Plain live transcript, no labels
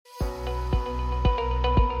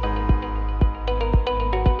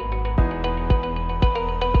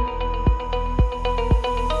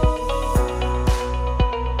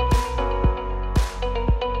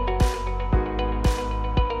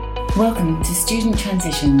Student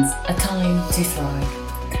Transitions, a time to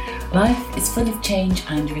thrive. Life is full of change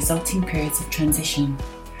and resulting periods of transition.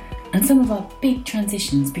 And some of our big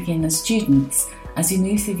transitions begin as students as we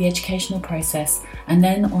move through the educational process and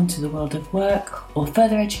then onto the world of work or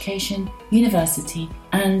further education, university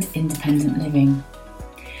and independent living.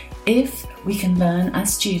 If we can learn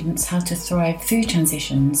as students how to thrive through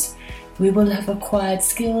transitions, we will have acquired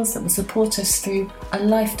skills that will support us through a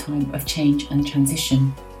lifetime of change and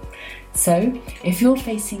transition. So, if you're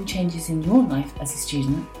facing changes in your life as a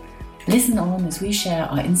student, listen on as we share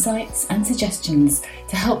our insights and suggestions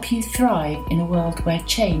to help you thrive in a world where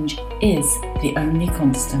change is the only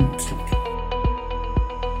constant.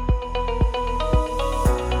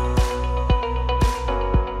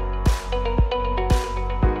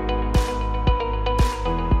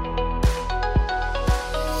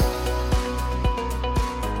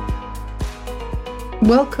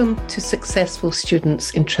 Welcome to Successful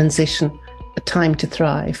Students in Transition, a time to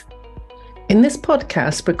thrive. In this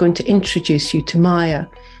podcast, we're going to introduce you to Maia,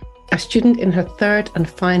 a student in her third and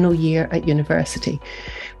final year at university.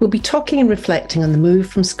 We'll be talking and reflecting on the move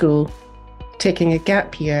from school, taking a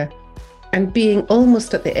gap year, and being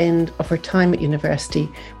almost at the end of her time at university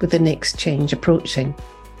with the next change approaching.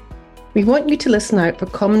 We want you to listen out for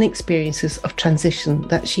common experiences of transition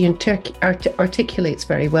that she articulates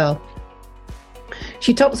very well.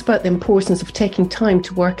 She talks about the importance of taking time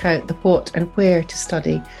to work out the what and where to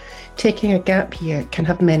study. Taking a gap year can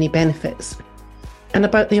have many benefits. And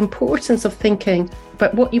about the importance of thinking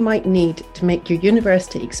about what you might need to make your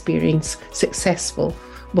university experience successful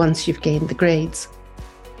once you've gained the grades.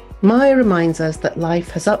 Maia reminds us that life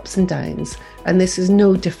has ups and downs, and this is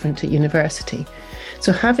no different at university.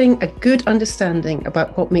 So having a good understanding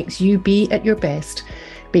about what makes you be at your best,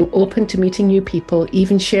 being open to meeting new people,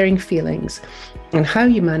 even sharing feelings, and how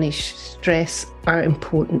you manage stress are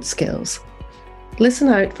important skills. Listen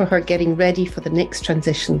out for her getting ready for the next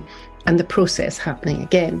transition and the process happening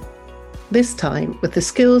again, this time with the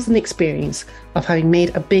skills and experience of having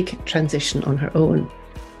made a big transition on her own.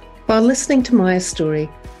 While listening to Maia's story,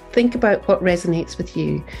 think about what resonates with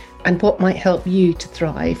you and what might help you to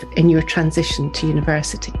thrive in your transition to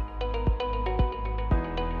university.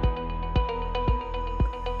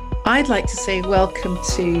 I'd like to say welcome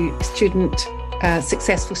to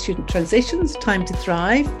Successful Student Transitions, Time to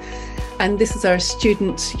Thrive. And this is our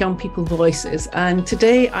student Young People Voices. And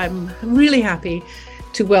today I'm really happy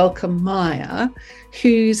to welcome Maia,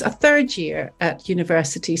 who's a third year at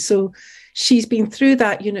university. So she's been through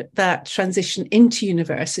that transition into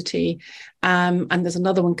university, and there's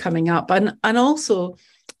another one coming up. And also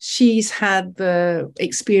she's had the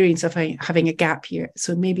experience of having a gap year.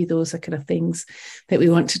 So maybe those are kind of things that we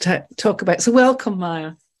want to talk about. So welcome,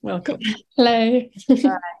 Maia. Welcome. Hello.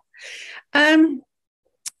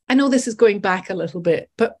 I know this is going back a little bit,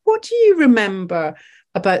 but what do you remember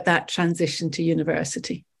about that transition to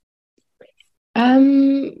university?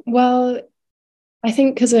 Well, I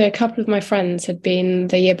think because a couple of my friends had been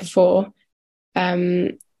the year before,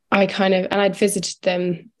 and I'd visited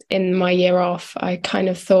them in my year off. I kind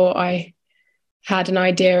of thought I had an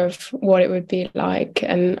idea of what it would be like,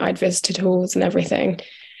 and I'd visited halls and everything.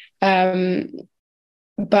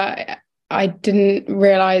 But I didn't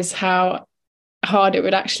realise how hard it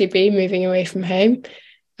would actually be moving away from home.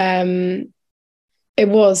 It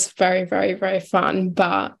was very, very, very fun,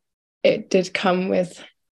 but it did come with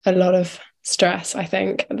a lot of stress, I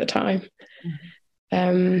think, at the time.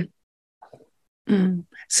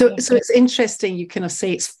 So it's interesting you kind of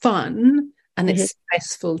say it's fun and it's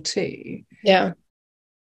stressful too. Yeah.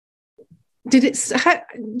 Do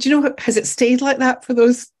you know, has it stayed like that for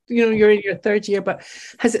those, you're in your third year, but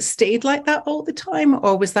has it stayed like that all the time,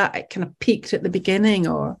 or was that kind of peaked at the beginning?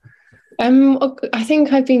 Or I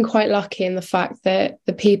think I've been quite lucky in the fact that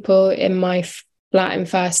the people in my flat in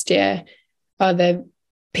first year are the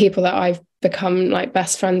people that I've become like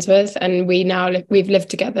best friends with, and we've lived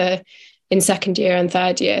together in second year and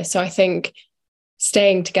third year. So I think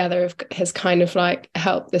staying together has kind of like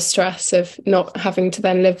helped the stress of not having to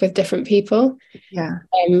then live with different people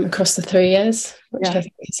across the 3 years, which I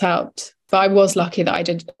think has helped. But I was lucky that I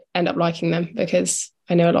did end up liking them, because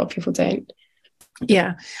I know a lot of people don't.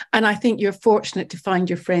 Yeah. And I think you're fortunate to find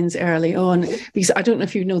your friends early on, because I don't know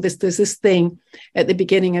if you know this, there's this thing at the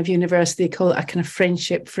beginning of university, they call it a kind of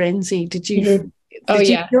friendship frenzy. Did you feel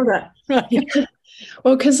that? Right.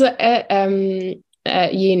 Well, because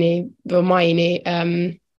at uni, well, my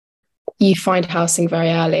uni, you find housing very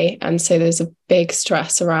early, and so there's a big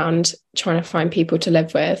stress around trying to find people to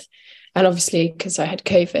live with. And obviously, because I had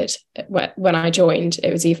COVID when I joined,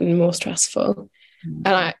 it was even more stressful.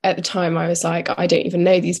 And at the time I was like, I don't even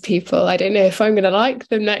know these people. I don't know if I'm going to like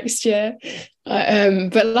them next year.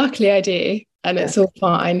 But luckily I do, and it's all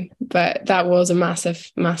fine. But that was a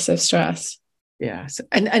massive, massive stress. Yes.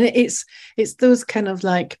 And it's those kind of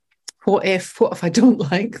like, what if I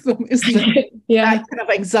don't like them? Isn't it? Yeah. That kind of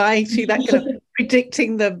anxiety, that kind of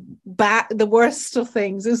predicting the worst of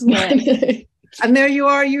things, isn't it? And there you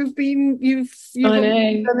are, you've done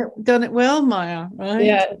it well, Maia, right?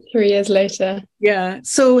 Yeah, 3 years later. Yeah.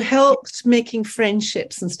 So helped making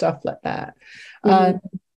friendships and stuff like that.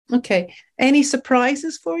 Okay. Any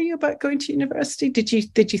surprises for you about going to university? Did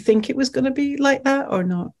you think it was going to be like that or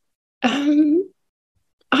not?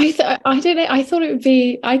 I don't know. I thought it would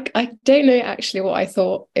be. I don't know actually what I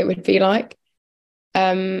thought it would be like.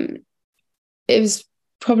 It was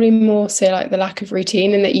probably more so like the lack of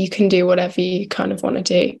routine, and that you can do whatever you kind of want to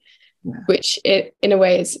do, which it in a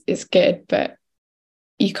way is good, but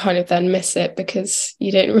you kind of then miss it because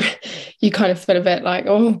you kind of feel a bit like,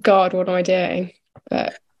 oh God, what am I doing?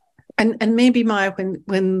 But and maybe, Maia,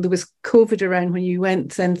 when there was COVID around when you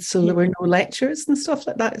went, then so there were no lectures and stuff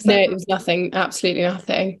like that. No, it was nothing, absolutely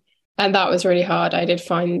nothing, and that was really hard. I did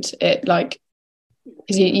find it like,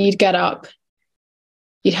 you'd get up,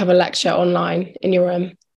 you'd have a lecture online in your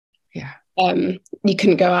room. Yeah. You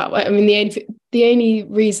couldn't go out. I mean, the only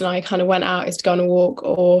reason I kind of went out is to go on a walk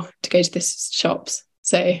or to go to the shops.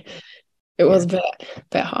 So it was a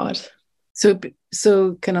bit hard.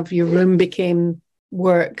 So kind of your room became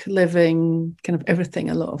work, living, kind of everything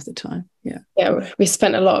a lot of the time. Yeah, we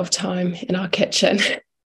spent a lot of time in our kitchen.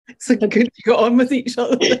 So good you got on with each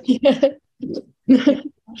other. Yeah.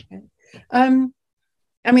 Okay.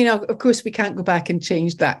 I mean, of course we can't go back and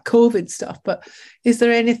change that COVID stuff, but is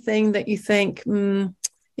there anything that you think,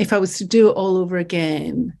 if I was to do it all over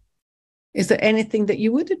again, is there anything that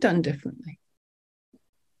you would have done differently?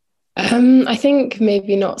 I think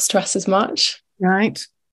maybe not stress as much. Right.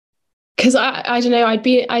 Because I don't know, I'd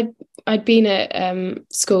been at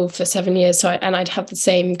school for 7 years, so I'd have the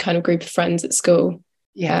same kind of group of friends at school.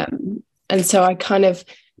 Yeah. And so I kind of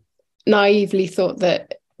naively thought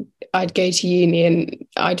that I'd go to uni and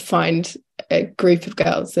I'd find a group of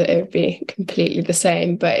girls that it would be completely the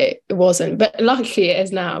same, but it wasn't. But luckily it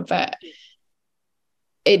is now. But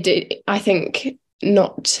it did, I think,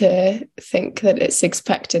 not to think that it's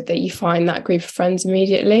expected that you find that group of friends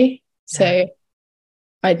immediately. So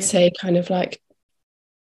I'd say kind of like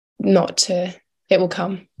not to, it will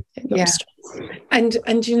come.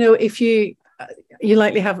 And you know, if you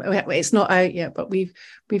likely have, it's not out yet, but we've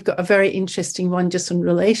got a very interesting one just on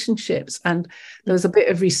relationships. And there was a bit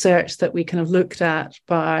of research that we kind of looked at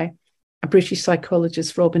by a British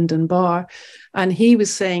psychologist, Robin Dunbar, and he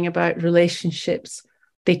was saying about relationships,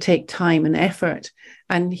 they take time and effort.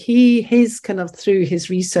 And his kind of through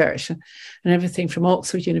his research and everything from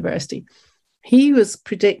Oxford University, he was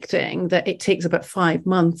predicting that it takes about 5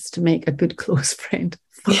 months to make a good close friend.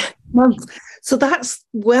 5 months. So that's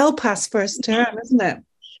well past first term, isn't it?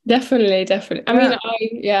 Definitely. I mean,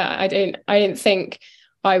 I didn't think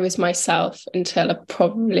I was myself until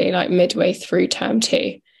probably like midway through term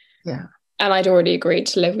 2. Yeah. And I'd already agreed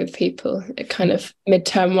to live with people at kind of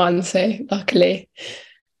mid-term 1. So luckily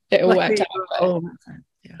it all worked out.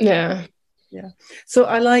 Yeah. So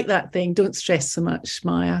I like that thing. Don't stress so much,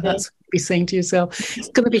 Maia. That's what you'd be saying to yourself. It's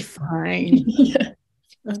going to be fine.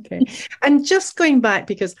 Okay. And just going back,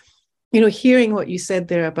 because, you know, hearing what you said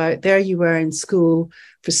there about there you were in school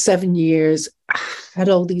for 7 years, had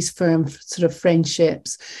all these firm sort of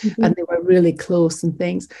friendships, and they were really close and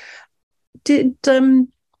things. Did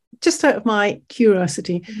just out of my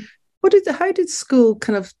curiosity, how did school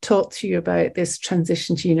kind of talk to you about this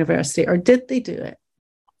transition to university, or did they do it?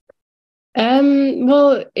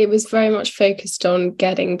 Well, it was very much focused on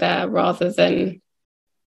getting there rather than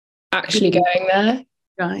actually going there.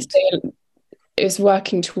 Right. So it was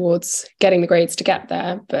working towards getting the grades to get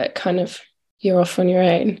there, but kind of you're off on your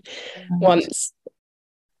own once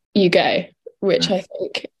you go, which I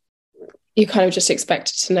think you kind of just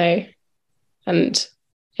expected to know and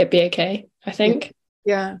it'd be okay, I think.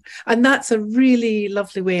 Yeah. And that's a really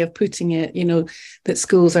lovely way of putting it, you know, that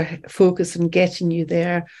schools are focused on getting you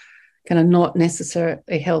there, kind of not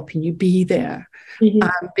necessarily helping you be there.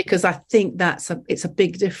 Because I think it's a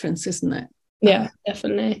big difference, isn't it? Yeah,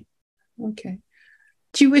 definitely. Okay.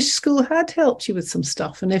 Do you wish school had helped you with some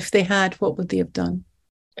stuff? And if they had, what would they have done?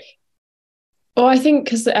 Well, I think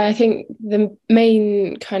the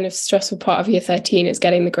main kind of stressful part of year 13 is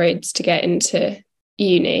getting the grades to get into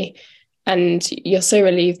uni. And you're so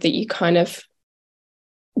relieved that you kind of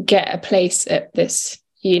get a place at this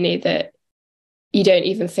uni that you don't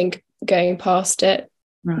even think going past it.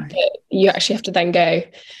 Right. You actually have to then go,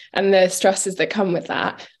 and the stresses that come with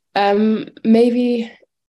that. Maybe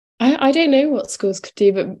I don't know what schools could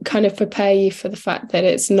do, but kind of prepare you for the fact that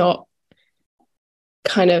it's not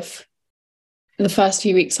kind of the first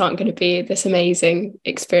few weeks aren't going to be this amazing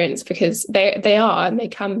experience, because they are, and they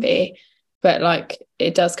can be, but like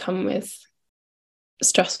it does come with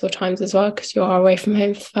stressful times as well, because you are away from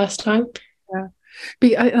home for the first time. Yeah.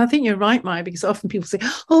 But I think you're right, Maia, because often people say,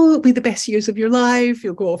 oh, it'll be the best years of your life,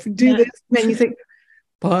 you'll go off and do this, and then you think,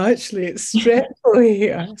 but actually it's stressful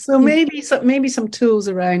here. So maybe some tools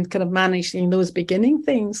around kind of managing those beginning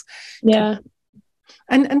things. Yeah.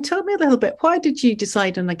 And tell me a little bit, why did you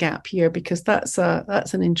decide on a gap year? Because that's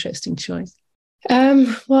an interesting choice.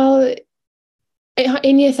 Well,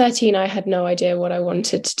 in year 13, I had no idea what I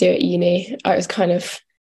wanted to do at uni. I was kind of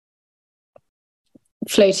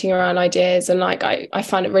floating around ideas, and like I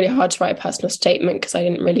found it really hard to write a personal statement because I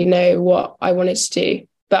didn't really know what I wanted to do.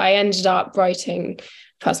 But I ended up writing a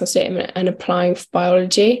personal statement and applying for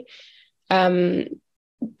biology.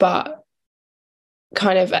 But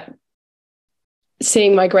kind of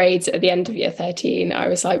seeing my grades at the end of year 13, I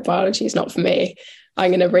was like, biology is not for me.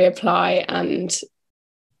 I'm going to reapply. And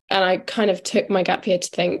I kind of took my gap year to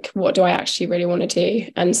think, what do I actually really want to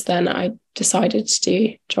do? And then I decided to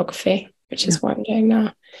do geography, which is what I'm doing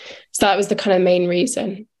now. So that was the kind of main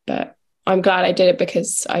reason. But I'm glad I did it,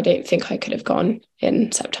 because I don't think I could have gone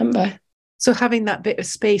in September. So having that bit of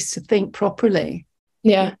space to think properly.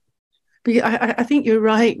 Yeah. But I think you're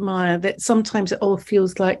right, Maia, that sometimes it all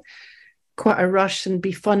feels like quite a rush and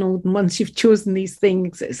be funneled. And once you've chosen these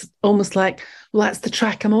things, it's almost like, well, that's the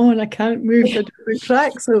track I'm on. I can't move to a different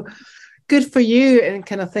track. So good for you. And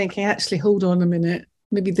kind of thinking, actually, hold on a minute.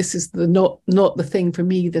 Maybe this is not the thing for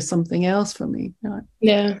me. There's something else for me. Right?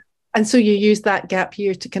 Yeah. And so you use that gap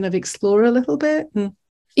year to kind of explore a little bit.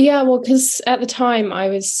 Yeah, well, because at the time I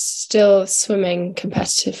was still swimming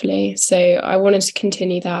competitively. So I wanted to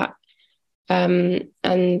continue that.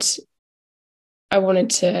 And I wanted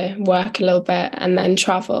to work a little bit and then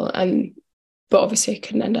travel, but obviously I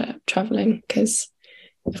couldn't end up traveling because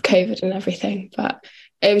of COVID and everything. But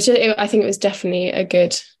it was I think it was definitely a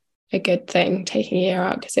good thing taking a year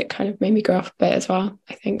out, because it kind of made me grow up a bit as well,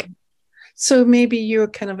 I think. So maybe your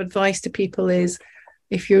kind of advice to people is,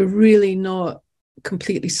 if you're really not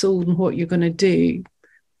completely sold on what you're going to do,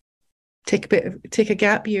 take a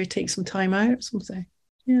gap year, take some time out or something.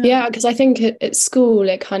 Yeah, because I think at school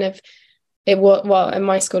in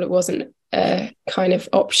my school it wasn't a kind of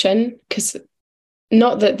option, because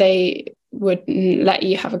not that they would let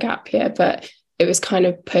you have a gap year, but it was kind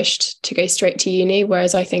of pushed to go straight to uni,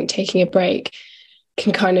 whereas I think taking a break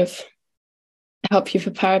can kind of help you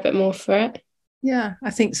prepare a bit more for it. Yeah, I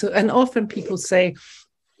think so. And often people say,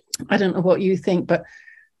 I don't know what you think, but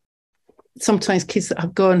sometimes kids that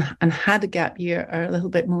have gone and had a gap year are a little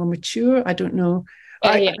bit more mature. I don't know.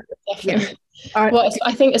 Yeah, definitely. Well,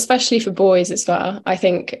 I think especially for boys as well. I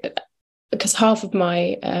think because half of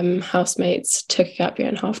my housemates took a gap year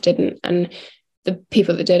and half didn't, and the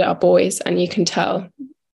people that did are boys, and you can tell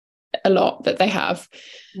a lot that they have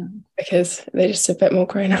because they're just a bit more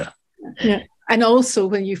grown up. Yeah. And also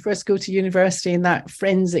when you first go to university, and that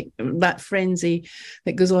frenzy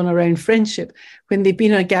that goes on around friendship, when they've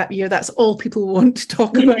been on a gap year, that's all people want to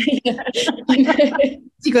talk about.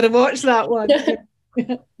 You got to watch that one.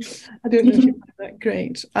 I don't know if you find that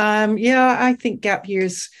great. I think gap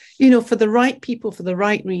years, for the right people, for the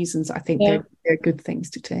right reasons, I think they're good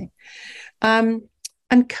things to take.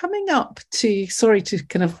 And coming up to, sorry to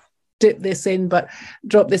kind of drop this in, but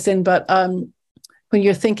when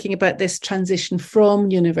you're thinking about this transition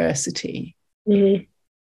from university, do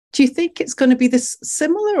you think it's going to be this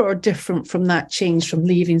similar or different from that change from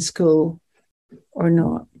leaving school, or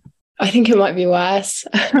not? I think it might be worse.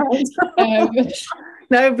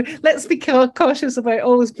 No, let's be cautious about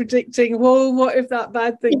always predicting, what if that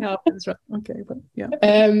bad thing happens? Right. Okay, but yeah.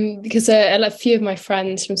 Because a few of my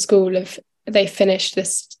friends from school they finished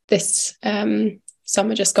this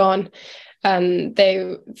summer just gone, and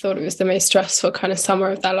they thought it was the most stressful kind of summer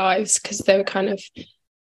of their lives, because they were kind of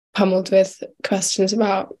pummeled with questions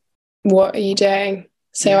about what are you doing.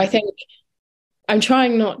 So I think I'm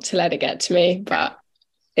trying not to let it get to me, but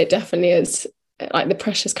it definitely is, like, the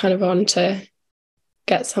pressure's kind of on to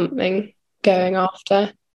get something going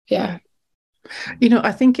after. Yeah.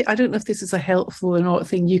 I think, I don't know if this is a helpful or not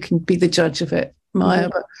thing, you can be the judge of it, Maia,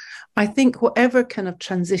 but I think whatever kind of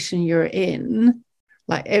transition you're in,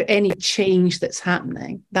 like any change that's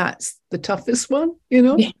happening, that's the toughest one,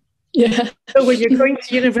 Yeah. So when you're going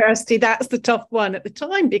to university, that's the tough one at the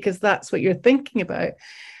time, because that's what you're thinking about.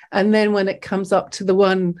 And then when it comes up to the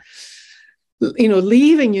one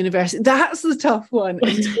leaving university, that's the tough one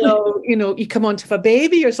until, you come on to have a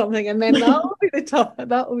baby or something, and then that'll be the tough.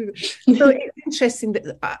 So it's interesting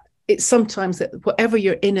that it's sometimes that whatever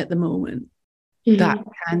you're in at the moment, that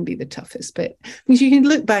can be the toughest bit. Because you can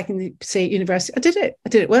look back and say, at university, I did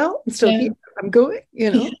it well, I'm still here, I'm going,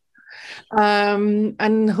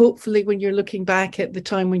 and hopefully when you're looking back at the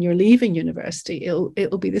time when you're leaving university,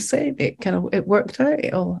 it'll be the same. It worked out.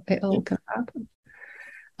 It'll kind of happen.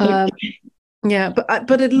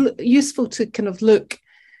 But it's useful to kind of look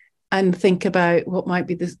and think about what might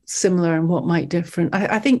be the similar and what might different.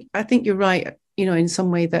 I think you're right, in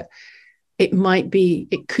some way that it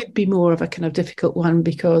could be more of a kind of difficult one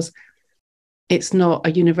because it's not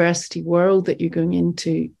a university world that you're going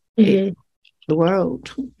into, it's the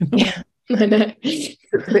world. Yeah, I know.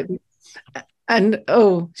 And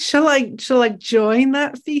shall I join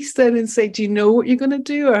that feast then and say, do you know what you're going to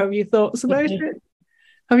do, or have you thoughts about it?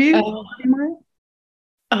 Have you?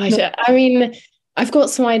 I mean, I've got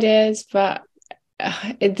some ideas, but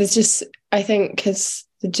there's just, I think, because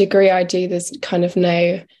the degree I do, there's kind of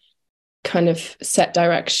no kind of set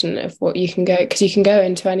direction of what you can go, because you can go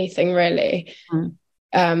into anything really.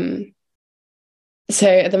 So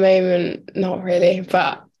at the moment, not really,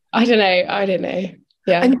 but I don't know.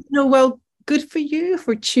 Yeah. And well, good for you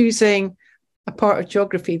for choosing a part of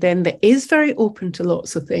geography then that is very open to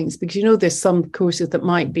lots of things, because there's some courses that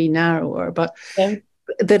might be narrower, but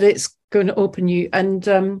that it's going to open you. And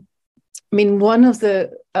I mean, one of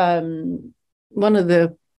the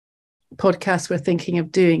podcasts we're thinking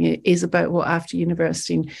of doing is about what after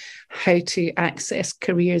university and how to access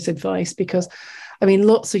careers advice, because I mean,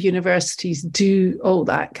 lots of universities do all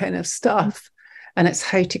that kind of stuff. And it's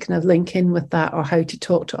how to kind of link in with that, or how to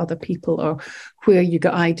talk to other people, or where you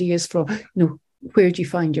get ideas from, where do you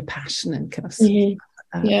find your passion and kind of stuff like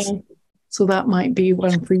that. Yeah. So that might be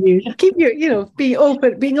one for you. Keep your, being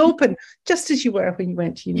open, just as you were when you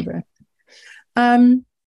went to university. Can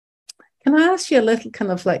I ask you a little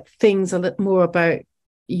kind of like things a little more about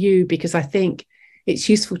you? Because I think it's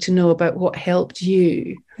useful to know about what helped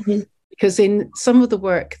you. Because in some of the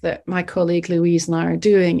work that my colleague Louise and I are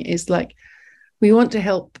doing is like, we want to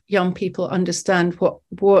help young people understand what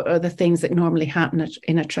are the things that normally happen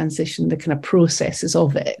in a transition, the kind of processes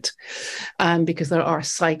of it, because there are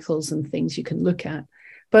cycles and things you can look at,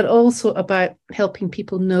 but also about helping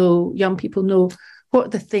young people know what are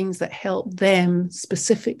the things that help them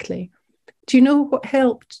specifically. Do you know what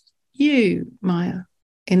helped you, Maia,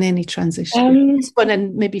 in any transition? This one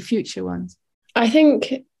and maybe future ones. I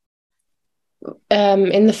think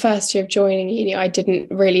in the first year of joining uni, I didn't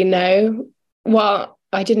really know. Well,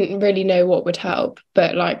 I didn't really know what would help,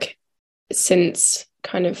 but like since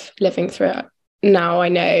kind of living through it, now I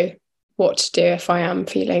know what to do if I am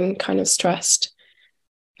feeling kind of stressed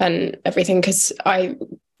and everything, because I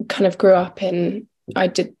kind of grew up I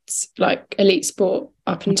did like elite sport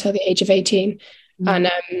up until the age of 18,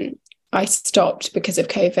 and I stopped because of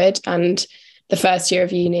COVID, and the first year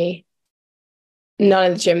of uni,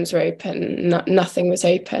 none of the gyms were open, nothing was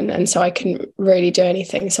open. And so I couldn't really do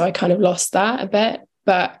anything. So I kind of lost that a bit.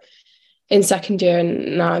 But in second year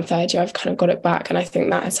and now in third year, I've kind of got it back. And I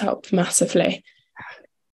think that has helped massively.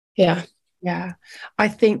 Yeah. Yeah. I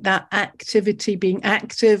think that activity, being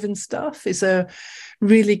active and stuff, is a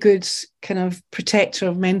really good kind of protector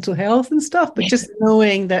of mental health and stuff. But just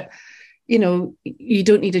knowing that, you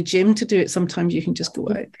don't need a gym to do it. Sometimes you can just go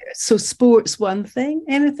out there. So sports, one thing.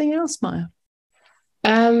 Anything else, Maia?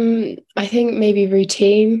 I think maybe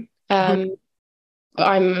routine. I'm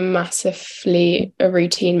massively a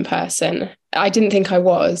routine person. I didn't think I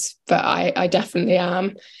was, but I definitely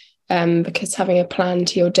am. Because having a plan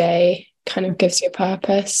to your day kind of gives you a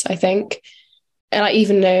purpose, I think. And like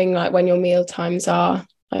even knowing like when your meal times are,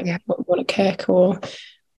 like what you want to cook, or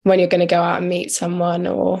when you're going to go out and meet someone,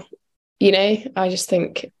 or I just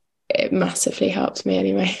think it massively helped me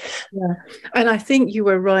anyway. Yeah. And I think you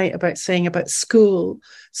were right about saying about school.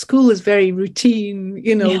 School is very routine,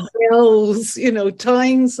 bells,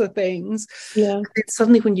 times of things. Yeah. And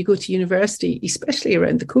suddenly when you go to university, especially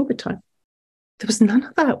around the COVID time, there was none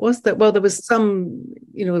of that, was there? Well, there was some,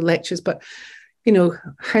 lectures, but,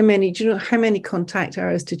 how many contact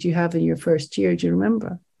hours did you have in your first year? Do you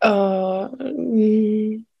remember?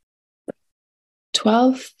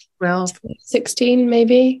 12, 16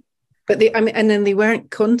 maybe. But and then they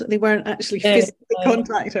weren't actually physically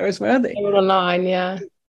contact hours, were they? They were online, yeah.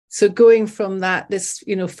 So going from that,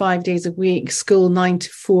 5 days a week, school 9 to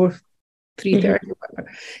 4, 3:30,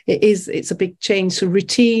 whatever, it's a big change. So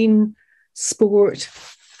routine, sport,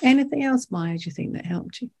 anything else, Maia, do you think that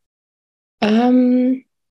helped you?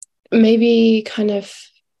 Maybe kind of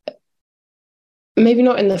maybe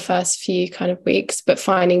not in the first few kind of weeks, but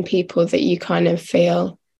finding people that you kind of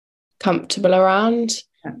feel comfortable around,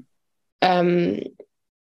 that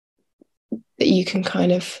you can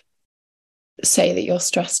kind of say that you're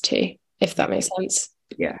stressed to, if that makes sense.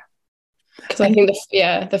 Yeah. Because I think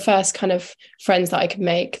the first kind of friends that I could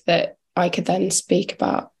make that I could then speak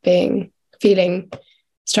about feeling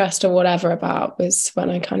stressed or whatever about was when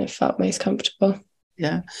I kind of felt most comfortable.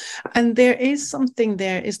 Yeah. And there is something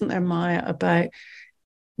there, isn't there, Maia, about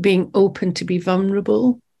being open to be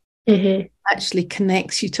vulnerable actually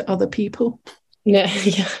connects you to other people. Yeah.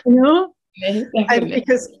 You know? Yeah,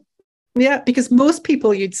 and because most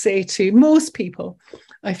people you'd say to, most people,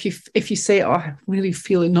 if you say, oh, I'm really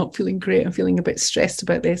not feeling great, I'm feeling a bit stressed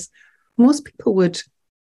about this, most people would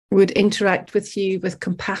interact with you with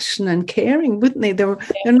compassion and caring, wouldn't they? They're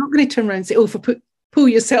not going to turn around and say, oh, pull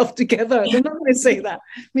yourself together. They're not going to say that.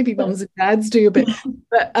 Maybe mums and dads do a bit,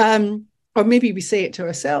 but or maybe we say it to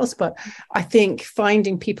ourselves. But I think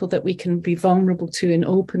finding people that we can be vulnerable to and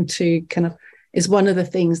open to kind of is one of the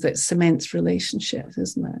things that cements relationships,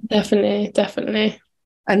 isn't it? Definitely.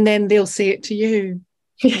 And then they'll say it to you.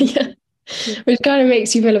 Yeah. Which kind of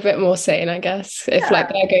makes you feel a bit more sane, I guess, if like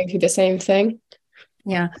they're going through the same thing.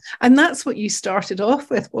 Yeah. And that's what you started off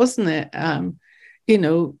with, wasn't it?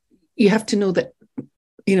 You have to know that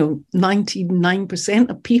 99%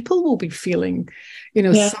 of people will be feeling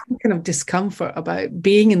some kind of discomfort about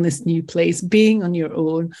being in this new place, being on your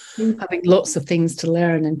own, having lots of things to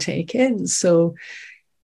learn and take in. So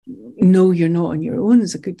no, you're not on your own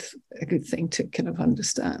is a good thing to kind of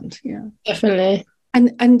understand. Yeah, definitely. And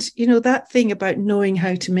that thing about knowing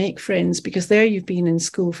how to make friends, because there you've been in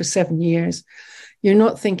school for 7 years, you're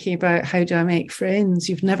not thinking about how do I make friends.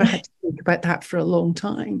 You've never had to think about that for a long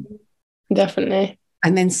time. Definitely.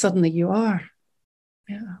 And then suddenly you are.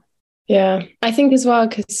 Yeah. I think as well,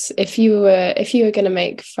 because if you were going to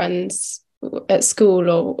make friends at school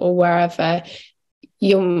or wherever,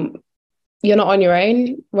 you're not on your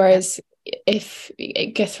own. Whereas if you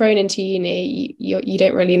get thrown into uni, you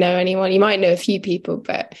don't really know anyone. You might know a few people,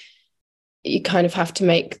 but you kind of have to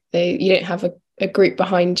you don't have a group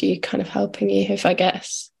behind you kind of helping you, if I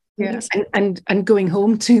guess. Yeah. And going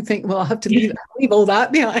home to think, well, I have to leave all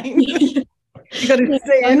that behind. You got to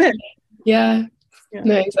stay in it. Yeah.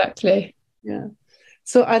 No, exactly. Yeah.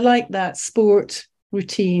 So I like that. Sport,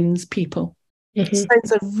 routines, people.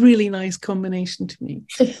 Sounds a really nice combination to me.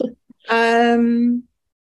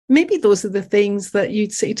 Maybe those are the things that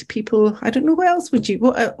you'd say to people. I don't know, what else would you,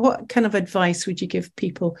 what kind of advice would you give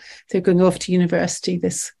people if they're going off to university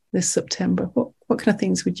this September? What kind of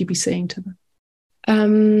things would you be saying to them?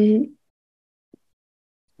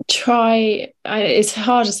 It's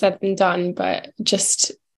harder said than done, but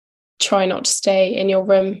just try not to stay in your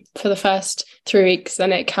room for the first 3 weeks,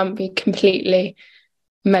 and it can be completely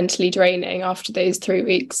mentally draining after those 3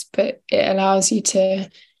 weeks, but it allows you to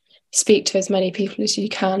speak to as many people as you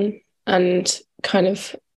can and kind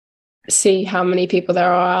of see how many people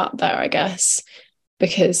there are out there, I guess,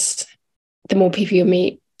 because the more people you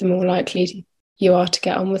meet, the more likely you are to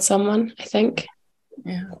get on with someone, I think.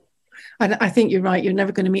 Yeah. I think you're right. You're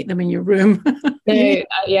never going to meet them in your room. No,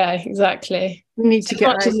 yeah, exactly. You need to get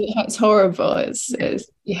out. It's horrible. It's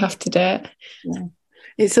you have to do it. Yeah.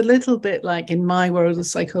 It's a little bit like in my world of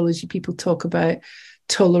psychology, people talk about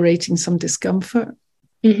tolerating some discomfort.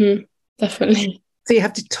 Definitely. So you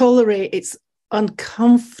have to tolerate it's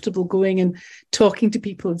uncomfortable going and talking to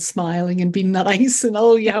people and smiling and being nice and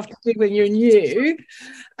all you have to do when you're new.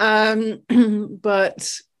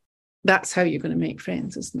 But that's how you're going to make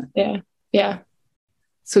friends, isn't it? Yeah.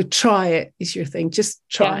 So try it is your thing. Just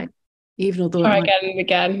try it. Even although try again and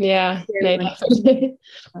again. Yeah. No, definitely.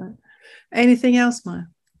 Anything else, Maia?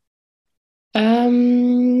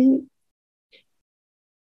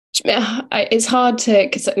 It's hard to,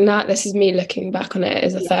 because now this is me looking back on it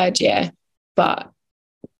as a third year, but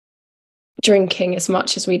drinking as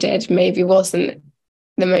much as we did maybe wasn't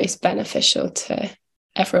the most beneficial to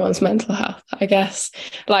everyone's mental health, I guess.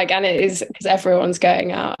 And it is because everyone's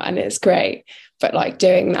going out and it's great, but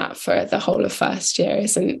doing that for the whole of first year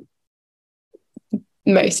isn't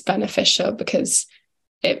most beneficial because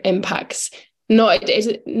it impacts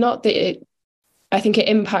I think it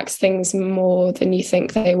impacts things more than you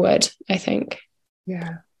think they would, I think.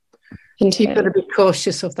 Yeah. And you've got to be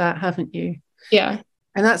cautious of that, haven't you? Yeah.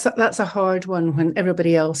 And that's a hard one when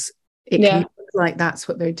everybody else, can look like that's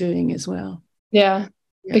what they're doing as well. Yeah.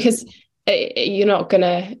 Because you're not going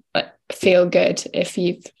to feel good if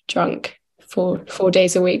you've drunk 4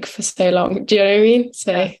 days a week for so long. Do you know what I mean?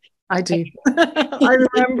 So I do. I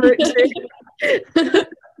remember it too.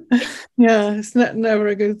 Yeah, it's never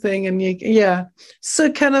a good thing. And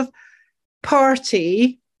so kind of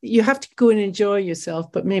party, you have to go and enjoy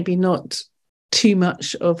yourself, but maybe not too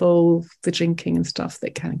much of all the drinking and stuff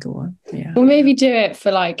that can go on. Yeah. Well, maybe do it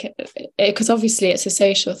for like, because obviously it's a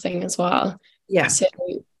social thing as well. Yeah. So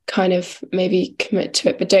kind of maybe commit to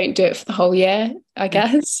it, but don't do it for the whole year, I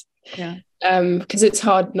guess. Yeah. Because it's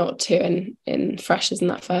hard not to in freshers in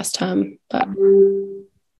that first term. But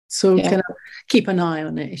so kind of keep an eye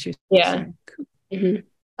on it. Yeah. Cool.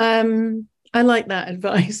 Mm-hmm. I like that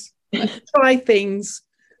advice. Try things,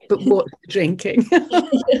 but watch the drinking.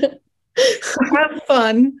 Have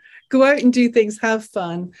fun. Go out and do things. Have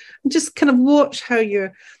fun. And just kind of watch how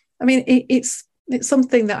you're. I mean, it's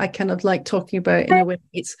something that I kind of like talking about in a way.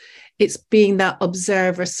 It's being that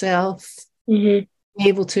observer self. Mm-hmm.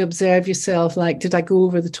 Able to observe yourself, like, did I go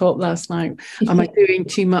over the top last night? Am I doing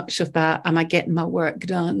too much of that? Am I getting my work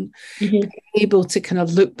done? Mm-hmm. Able to kind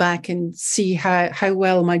of look back and see how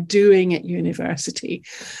well am I doing at university,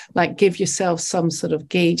 like give yourself some sort of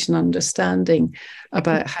gauge and understanding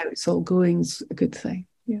about how it's all going is a good thing.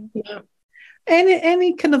 Yeah.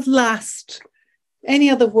 Any kind of any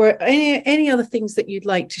other things that you'd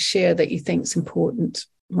like to share that you think is important,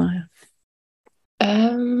 Maia?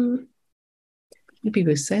 Maybe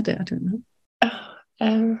we've said it, I don't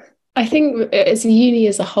know. I think as a uni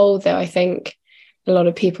as a whole, though, I think a lot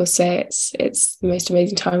of people say it's the most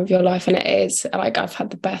amazing time of your life, and it is. Like, I've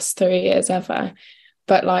had the best 3 years ever,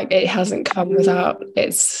 but like it hasn't come without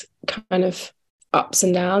its kind of ups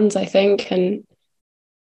and downs, I think, and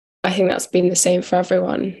I think that's been the same for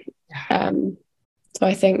everyone. So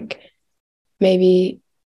I think maybe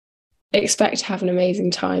expect to have an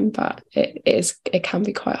amazing time, but it can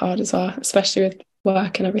be quite hard as well, especially with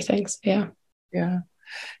work and everything. So yeah.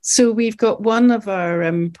 So we've got one of our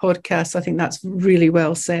podcasts. I think that's really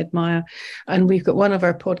well said, Maia. And we've got one of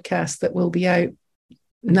our podcasts that will be out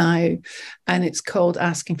now, and it's called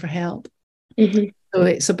Asking for Help. Mm-hmm. So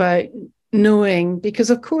it's about knowing, because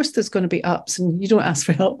of course there's going to be ups, and you don't ask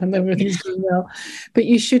for help when everything's going well, but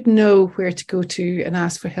you should know where to go to and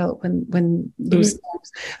ask for help when those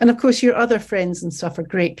times. And of course your other friends and stuff are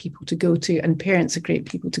great people to go to, and parents are great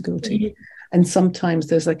people to go to. And sometimes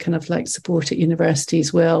there's a kind of like support at university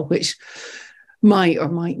as well, which might or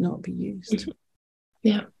might not be used.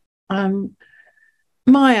 Yeah.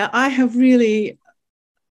 Maia, I have really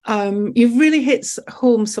you've really hit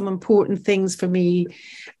home some important things for me,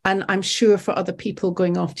 and I'm sure for other people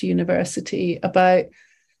going off to university, about,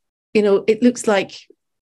 it looks like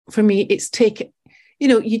for me it's taken,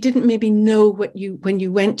 you didn't maybe know when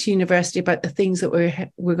you went to university about the things that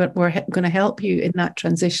were going to help you in that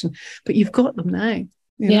transition, but you've got them now.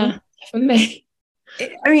 Yeah, definitely.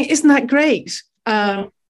 I mean, isn't that great? And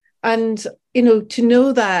to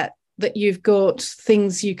know that you've got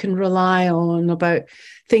things you can rely on, about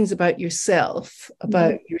things about yourself,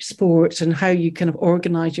 about your sport, and how you kind of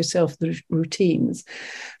organize yourself, the routines,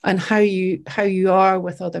 and how you are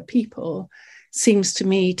with other people, seems to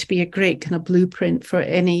me to be a great kind of blueprint for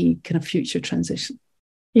any kind of future transition.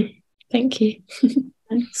 Thank you.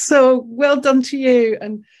 So well done to you,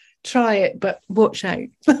 and try it, but watch out.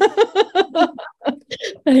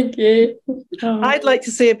 Thank you. I'd like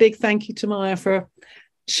to say a big thank you to Maia for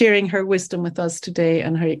sharing her wisdom with us today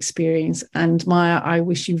and her experience. And Maia, I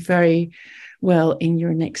wish you very well in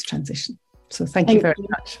your next transition. So thank you very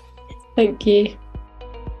much. Thank you.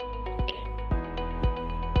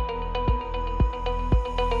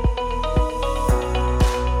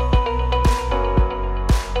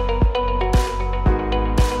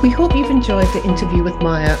 We hope you've enjoyed the interview with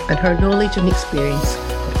Maia and her knowledge and experience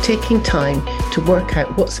of taking time to work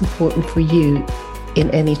out what's important for you in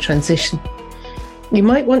any transition. You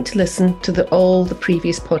might want to listen to all the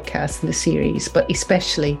previous podcasts in the series, but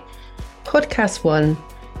especially Podcast 1,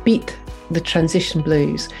 Beat the Transition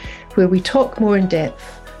Blues, where we talk more in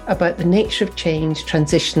depth about the nature of change,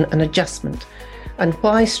 transition and adjustment, and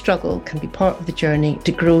why struggle can be part of the journey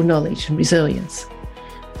to grow knowledge and resilience.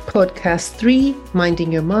 Podcast 3,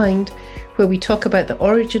 Minding Your Mind, where we talk about the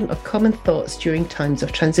origin of common thoughts during times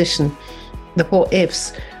of transition, the what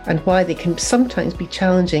ifs, and why they can sometimes be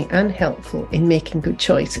challenging and helpful in making good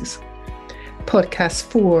choices. Podcast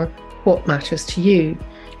 4, What Matters to You,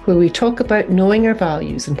 where we talk about knowing our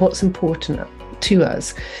values and what's important to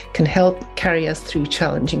us can help carry us through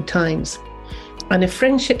challenging times. And if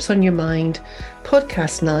friendship's on your mind,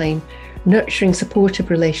 Podcast 9, Nurturing Supportive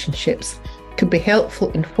Relationships, could be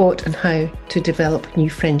helpful in what and how to develop new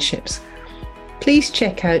friendships. Please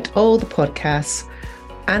check out all the podcasts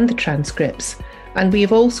and the transcripts, and we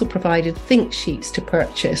have also provided think sheets to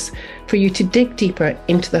purchase for you to dig deeper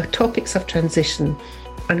into the topics of transition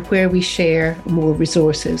and where we share more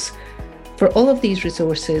resources. For all of these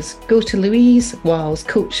resources, go to Louise Wiles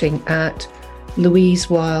Coaching at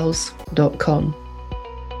louisewiles.com.